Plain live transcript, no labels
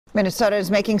Minnesota is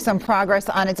making some progress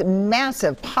on its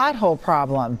massive pothole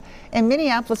problem. In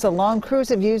Minneapolis alone, crews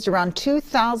have used around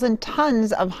 2,000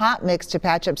 tons of hot mix to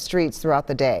patch up streets throughout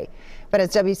the day. But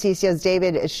as WCCO's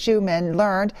David Schumann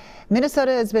learned,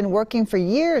 Minnesota has been working for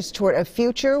years toward a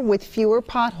future with fewer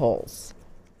potholes.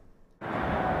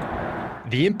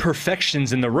 The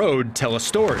imperfections in the road tell a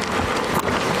story.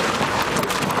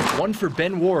 One for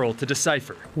Ben Worrell to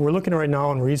decipher. We're looking right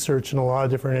now and researching a lot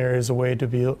of different areas, a way to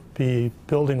be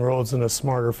building roads in a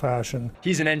smarter fashion.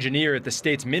 He's an engineer at the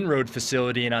state's MnROAD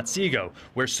facility in Otsego,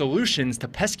 where solutions to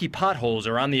pesky potholes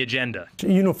are on the agenda.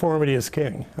 Uniformity is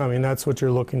king. I mean, that's what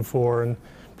you're looking for, and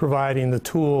providing the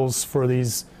tools for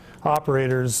these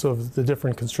operators of the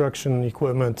different construction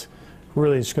equipment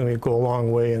really is going to go a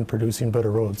long way in producing better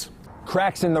roads.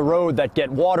 Cracks in the road that get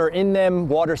water in them,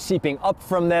 water seeping up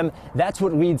from them, that's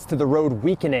what leads to the road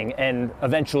weakening and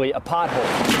eventually a pothole.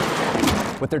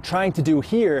 What they're trying to do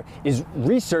here is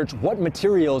research what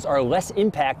materials are less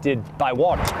impacted by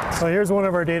water. So here's one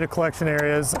of our data collection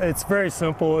areas. It's very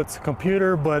simple. It's a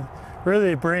computer, but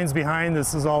really the brains behind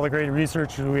this is all the great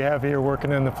researchers we have here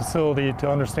working in the facility to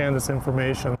understand this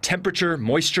information. Temperature,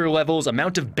 moisture levels,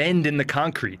 amount of bend in the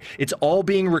concrete. It's all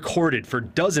being recorded for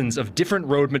dozens of different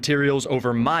road materials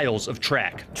over miles of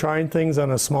track. Trying things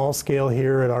on a small scale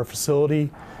here at our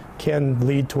facility can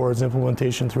lead towards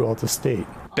implementation throughout the state.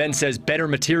 Ben says better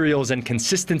materials and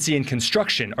consistency in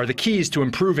construction are the keys to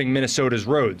improving Minnesota's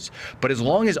roads. But as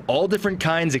long as all different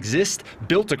kinds exist,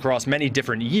 built across many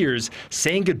different years,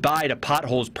 saying goodbye to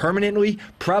potholes permanently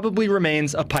probably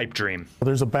remains a pipe dream.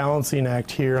 There's a balancing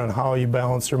act here on how you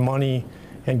balance your money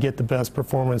and get the best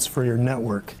performance for your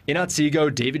network. In Otsego,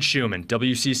 David Schumann,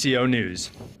 WCCO News.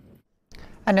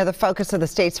 Another focus of the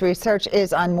state's research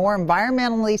is on more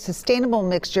environmentally sustainable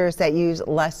mixtures that use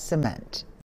less cement.